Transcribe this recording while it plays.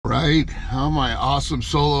right, how my awesome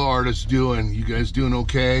solo artists doing? You guys doing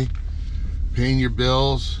okay? Paying your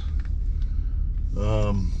bills?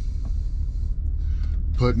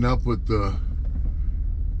 Putting up with the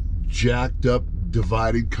jacked up,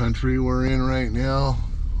 divided country we're in right now?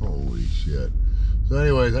 Holy shit. So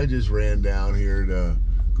anyways, I just ran down here to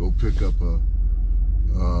go pick up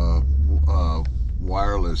a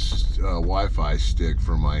wireless Wi-Fi stick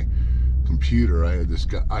for my computer. I had this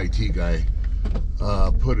guy, IT guy,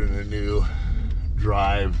 put in a new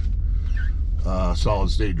drive,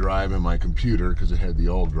 solid state drive in my computer because it had the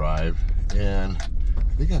old drive, and I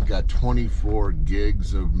think I've got 24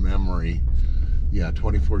 gigs of memory. Yeah,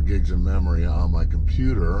 24 gigs of memory on my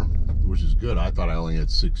computer, which is good. I thought I only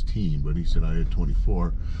had 16, but he said I had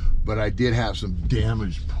 24. But I did have some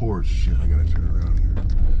damaged ports. Shit, I gotta turn around here.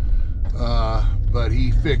 But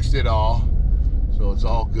he fixed it all, so it's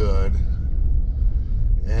all good.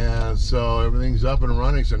 And so everything's up and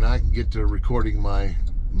running, so now I can get to recording my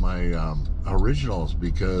originals,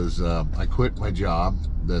 because I quit my job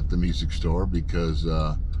at the music store because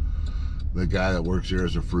the guy that works there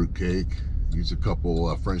is a fruitcake. He's a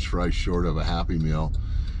couple French fries short of a Happy Meal,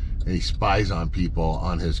 and he spies on people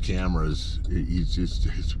on his cameras.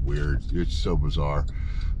 It's weird. It's so bizarre.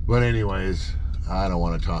 But anyways, I don't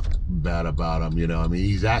want to talk bad about him. You know, I mean,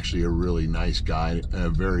 he's actually a really nice guy, a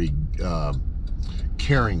very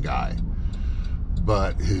caring guy,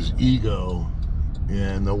 but his ego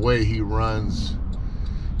and the way he runs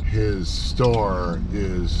his store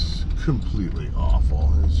is completely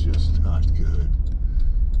awful. It's just not good.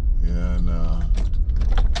 And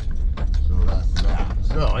so that's that.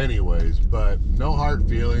 So anyways, but no hard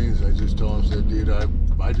feelings. I just told him, said, dude,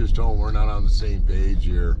 I just told him we're not on the same page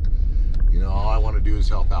here. You know, all I want to do is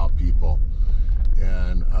help out people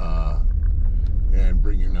and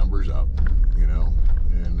bring your numbers up, you know.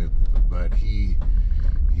 But he's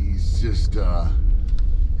just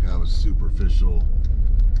kind of a superficial,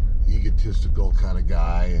 egotistical kind of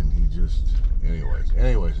guy, and he just,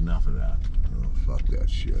 anyways, enough of that. Oh, fuck that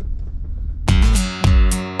shit.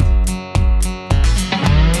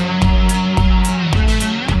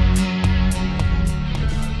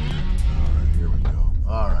 Alright, here we go.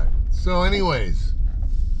 Alright, so anyways,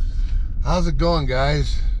 how's it going,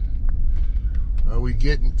 guys? Are we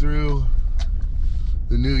getting through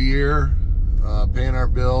the new year, paying our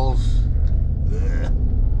bills,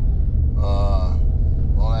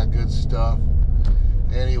 all that good stuff?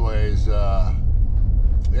 Anyways,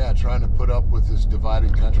 yeah, trying to put up with this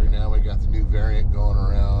divided country now. We got the new variant going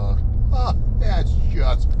around. Oh, that's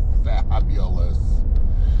just fabulous.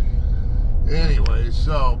 Anyways,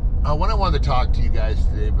 so what I wanted to talk to you guys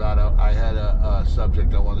today about, I had a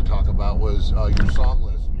subject I wanted to talk about, was your song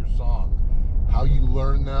list and your song, how you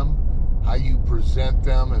learn them, how you present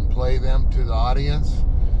them and play them to the audience.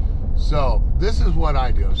 So this is what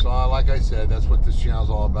I do. So like I said, that's what this channel is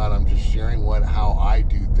all about. I'm just sharing how I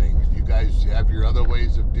do things. You guys have your other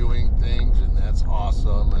ways of doing things, and that's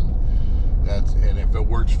awesome. And if it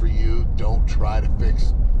works for you, don't try to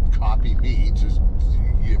copy me. Just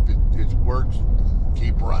if it works,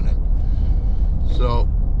 keep running. So,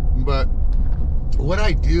 but what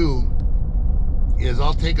I do is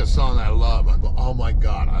I'll take a song I love. I go, oh my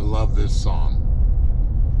God, I love this song.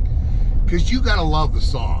 Because you gotta love the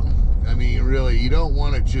song. I mean, really, you don't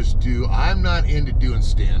want to just do, I'm not into doing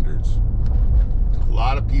standards. A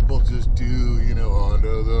lot of people just do, you know,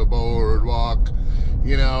 Under the Boardwalk,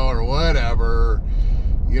 you know, or whatever.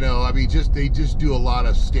 You know, I mean, they just do a lot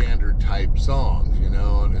of standard type songs, you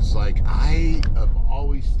know, and it's like, I have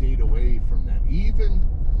always stayed away from that. Even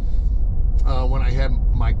when I had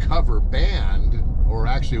my cover band, or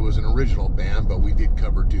actually it was an original band, but we did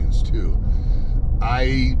cover tunes too. I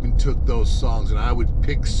even took those songs and I would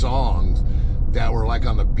pick songs that were like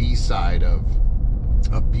on the B-side of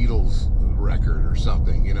a Beatles record or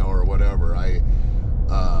something, you know, or whatever.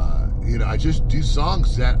 You know, I just do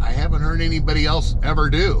songs that I haven't heard anybody else ever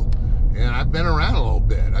do. And I've been around a little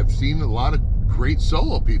bit. I've seen a lot of great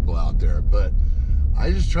solo people out there, but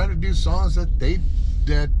I just try to do songs that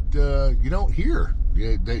you don't hear,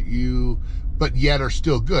 but yet are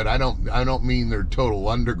still good. I don't mean they're total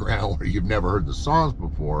underground where you've never heard the songs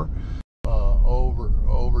before.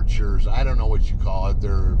 Overtures, I don't know what you call it.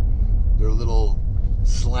 They're little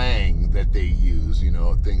slang that they use, you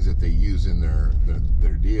know, things that they use in their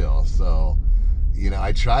deal. So, you know,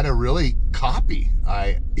 I try to really copy.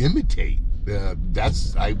 I imitate.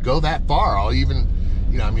 I go that far. I'll even,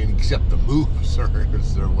 you know, I mean, except the moves or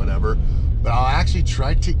whatever, but I'll actually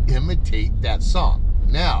try to imitate that song.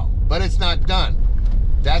 Now, but it's not done.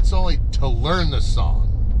 That's only to learn the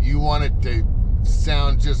song. You want it to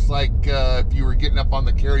sound just like if you were getting up on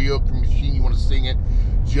the karaoke machine, you want to sing it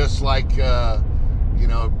just like you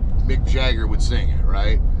know, Mick Jagger would sing it,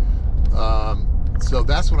 right? So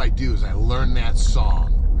that's what I do, is I learn that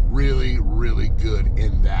song really, really good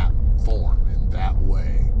in that form, in that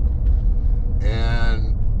way.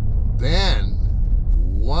 And then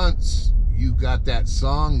once you got that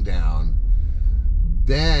song down,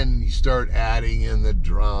 then you start adding in the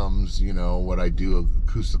drums, you know, what I do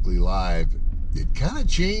acoustically live. It kind of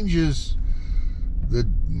changes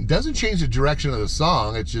doesn't change the direction of the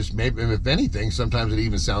song. It's just, maybe, if anything, sometimes it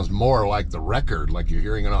even sounds more like the record, like you're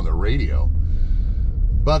hearing it on the radio.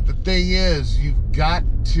 But the thing is, you've got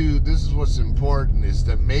to, this is what's important, is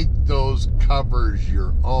to make those covers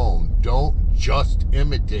your own. Don't just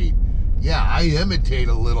imitate. Yeah, I imitate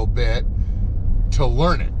a little bit to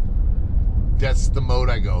learn it. That's the mode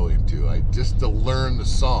I go into. Just to learn the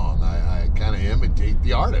song, I kind of imitate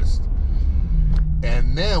the artist.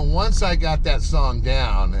 And then once I got that song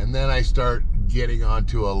down, and then I start getting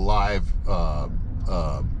onto a live, a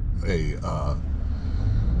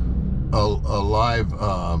live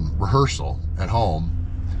rehearsal at home,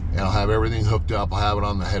 and I'll have everything hooked up. I'll have it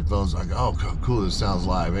on the headphones. I go, oh, cool, this sounds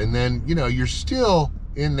live. And then, you know, you're still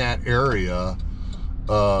in that area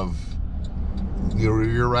of,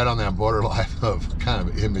 you're right on that borderline of kind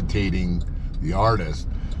of imitating the artist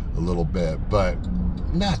a little bit, but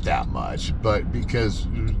not that much. But because,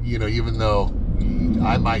 you know, even though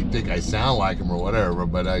I might think I sound like him or whatever,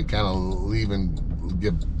 but I kind of even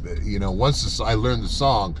give, you know, once I learn the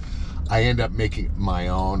song, I end up making it my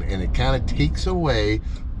own, and it kind of takes away,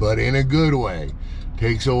 but in a good way,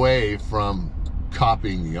 takes away from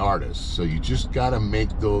copying the artist. So you just got to make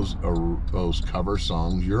those cover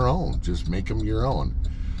songs your own. Just make them your own.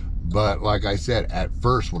 But like I said, at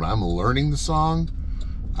first, when I'm learning the song,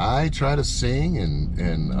 I try to sing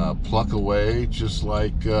and pluck away just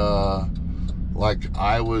like I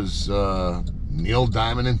was Neil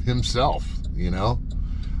Diamond himself, you know,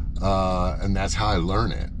 and that's how I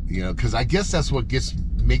learn it, you know, because I guess that's what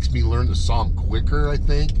makes me learn the song quicker, I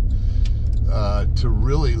think, to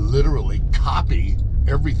really literally copy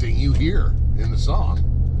everything you hear in the song,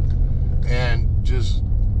 and just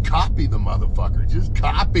copy the motherfucker, just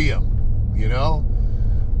copy him, you know,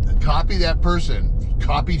 copy that person,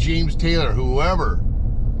 copy James Taylor, whoever,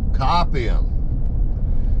 copy him.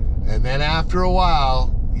 And then after a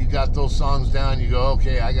while, you got those songs down, you go,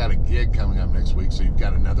 okay, I got a gig coming up next week, so you've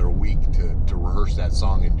got another week to rehearse that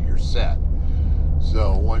song into your set.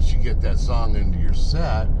 So once you get that song into your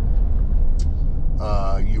set,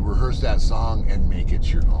 you rehearse that song and make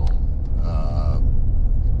it your own.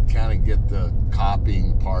 Kind of get the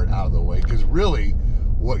copying part out of the way, because really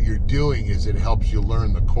what you're doing is it helps you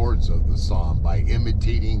learn the chords of the song by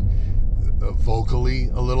imitating vocally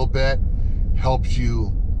a little bit. Helps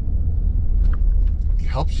you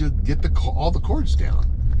get all the chords down.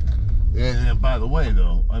 And by the way,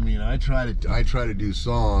 though, I mean, I try to do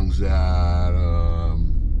songs that are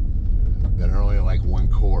only like one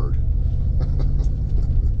chord.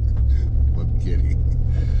 I'm kidding,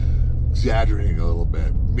 exaggerating a little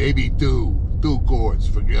bit. Maybe two chords.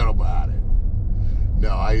 Forget about it.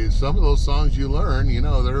 No, some of those songs you learn, you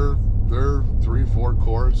know, they're 3, 4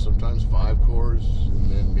 chords, sometimes 5 chords, and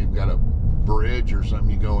then you've got a bridge or something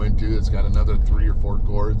you go into that's got another 3 or 4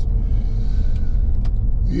 chords.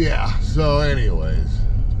 Yeah, so anyways,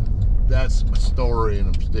 that's my story,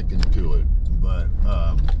 and I'm sticking to it. But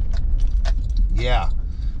yeah,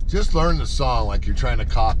 just learn the song like you're trying to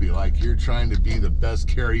copy, like you're trying to be the best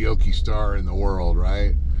karaoke star in the world,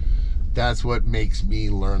 right? That's what makes me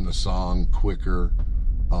learn the song quicker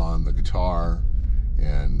on the guitar,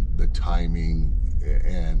 and the timing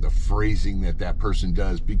and the phrasing that person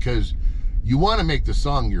does, because you want to make the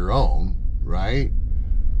song your own, right?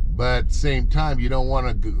 But at the same time, you don't want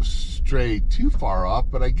to go stray too far off.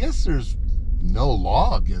 But I guess there's no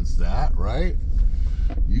law against that, right?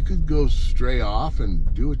 You could go stray off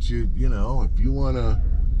and do what you know, if you want to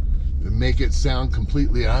make it sound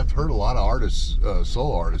completely. I've heard a lot of artists,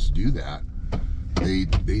 solo artists, do that. They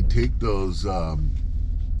take those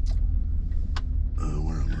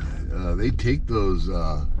they take those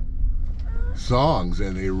songs,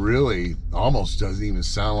 and they really almost doesn't even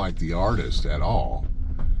sound like the artist at all.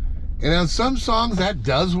 And on some songs that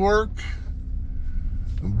does work,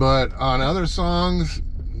 but on other songs,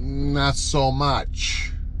 not so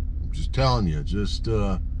much. I'm just telling you, just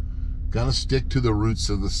gotta stick to the roots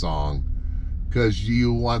of the song, because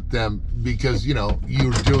you want them, because, you know,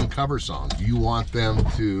 you're doing cover songs. You want them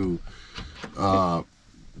to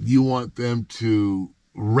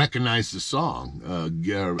recognize the song,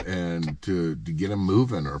 and to get them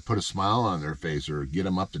moving, or put a smile on their face, or get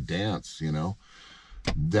them up to dance, you know.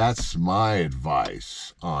 That's my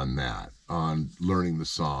advice on that, on learning the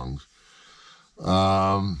songs.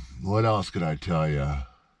 What else could I tell you?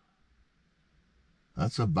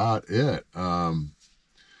 That's about it.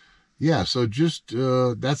 Yeah, so just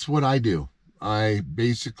that's what I do. I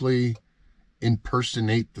basically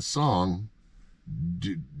impersonate the song,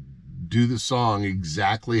 do the song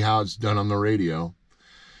exactly how it's done on the radio.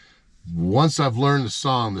 Once I've learned the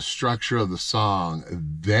song, the structure of the song,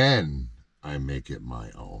 then I make it my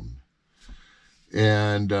own.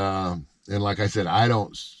 And like I said, I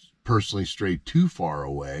don't personally stray too far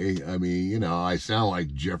away. I mean, you know, I sound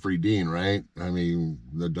like Jeffrey Dean, right? I mean,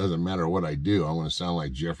 that doesn't matter what I do. I want to sound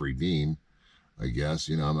like Jeffrey Dean, I guess.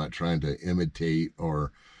 You know, I'm not trying to imitate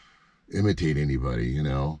anybody, you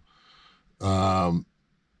know.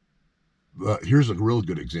 But here's a real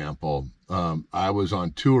good example. I was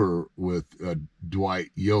on tour with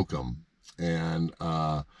Dwight Yoakam, and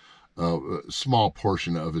a small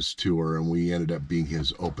portion of his tour, and we ended up being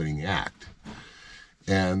his opening act.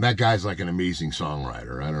 And that guy's like an amazing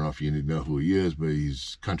songwriter. I don't know if you know who he is, but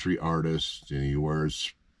he's a country artist, and he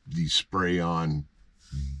wears these spray-on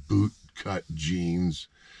boot cut jeans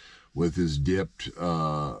with his dipped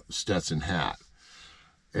Stetson hat.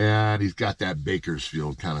 And he's got that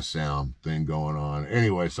Bakersfield kind of sound thing going on.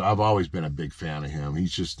 Anyway, so I've always been a big fan of him.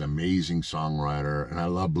 He's just an amazing songwriter, and I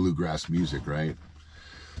love bluegrass music, right?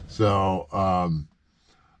 So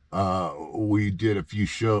we did a few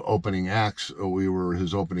opening acts. We were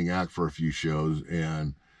his opening act for a few shows,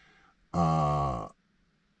 and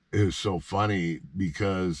it was so funny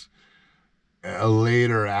because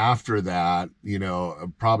later after that, you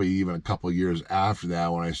know, probably even a couple of years after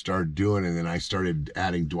that, when I started doing it, and then I started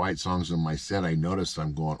adding Dwight songs in my set, I noticed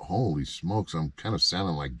I'm going, holy smokes, I'm kind of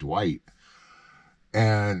sounding like Dwight.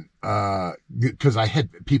 And because I had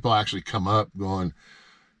people actually come up going,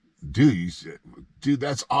 dude,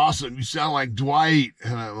 that's awesome, you sound like Dwight.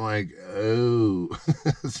 And I'm like, oh.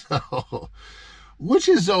 So, which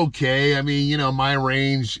is okay. I mean, you know, my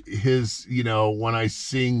range, you know, when I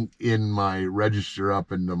sing in my register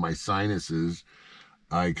up into my sinuses,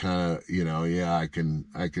 I kind of, you know, yeah, I can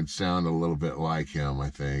sound a little bit like him,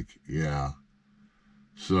 I think. Yeah.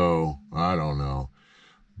 So, I don't know.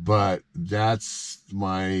 But that's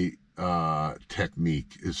my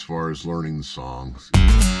technique as far as learning the songs.